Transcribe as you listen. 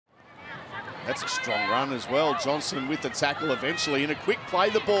That's a strong run as well. Johnson with the tackle eventually. In a quick play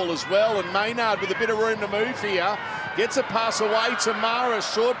the ball as well. And Maynard with a bit of room to move here. Gets a pass away to Mara.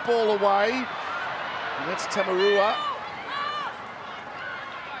 Short ball away. And that's Tamarua.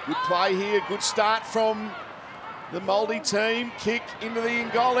 Good play here. Good start from the Māori team. Kick into the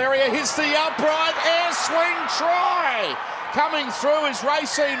in-goal area. Hits the upright. Air swing try. Coming through is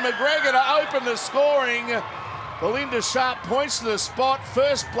Raecene McGregor to open the scoring. Belinda Sharp points to the spot.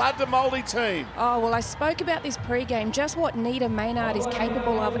 First blood to Māori team. Oh, well, I spoke about this pre-game, just what Nita Maynard is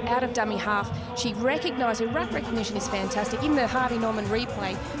capable of out of dummy half. She recognised, her ruck recognition is fantastic. In the Harvey Norman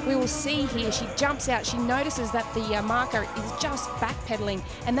replay, we will see here, she jumps out, she notices that the marker is just backpedaling,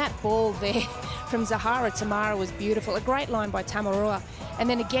 and that ball there from Zahara Tamara was beautiful. A great line by Tamarua. And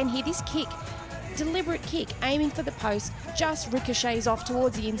then again here, this kick, deliberate kick, aiming for the post, just ricochets off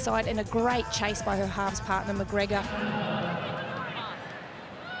towards the inside, and a great chase by her halves partner, McGregor.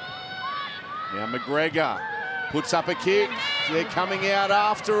 Now McGregor puts up a kick. They're coming out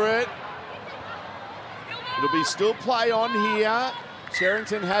after it. It'll be still play on here.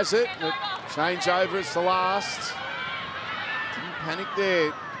 Cherrington has it. Change over, it's the last. Didn't panic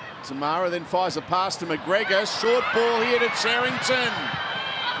there. Tamara then fires a pass to McGregor. Short ball here to Cherrington.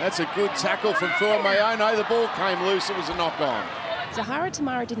 That's a good tackle from Fuamayono. The ball came loose. It was a knock-on. Zahara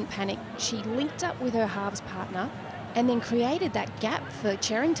Tamara didn't panic. She linked up with her halves partner and then created that gap for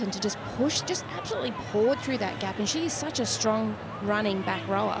Cherrington to just push, just absolutely poured through that gap. And she is such a strong running back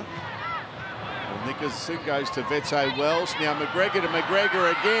rower. Well, Nicholson goes to Vete Welsh. Now McGregor to McGregor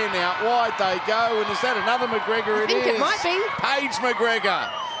again. Out wide they go. And is that another McGregor? I think it might be. Paige McGregor.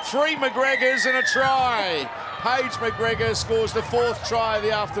 3 McGregors and a try. Paige McGregor scores the 4th try of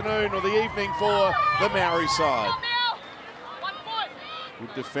the afternoon or the evening for the Maori side.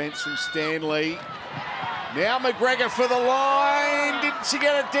 Good defence from Stanley. Now McGregor for the line. Didn't she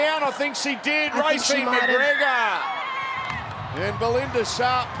get it down? I think she did. Raecene McGregor. And Belinda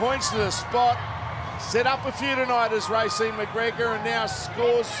Sharp points to the spot. Set up a few tonight as Raecene McGregor, and now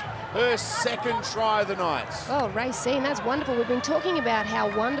scores her 2nd try of the night. Oh, Raecene, that's wonderful. We've been talking about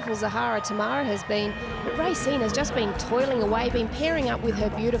how wonderful Zahara Tamara has been, but Raecene has just been toiling away, been pairing up with her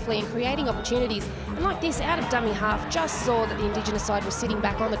beautifully and creating opportunities. And like this, out of dummy half, just saw that the Indigenous side was sitting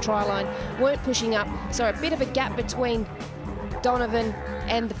back on the try line, weren't pushing up, so a bit of a gap between Donovan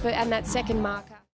and that second mark.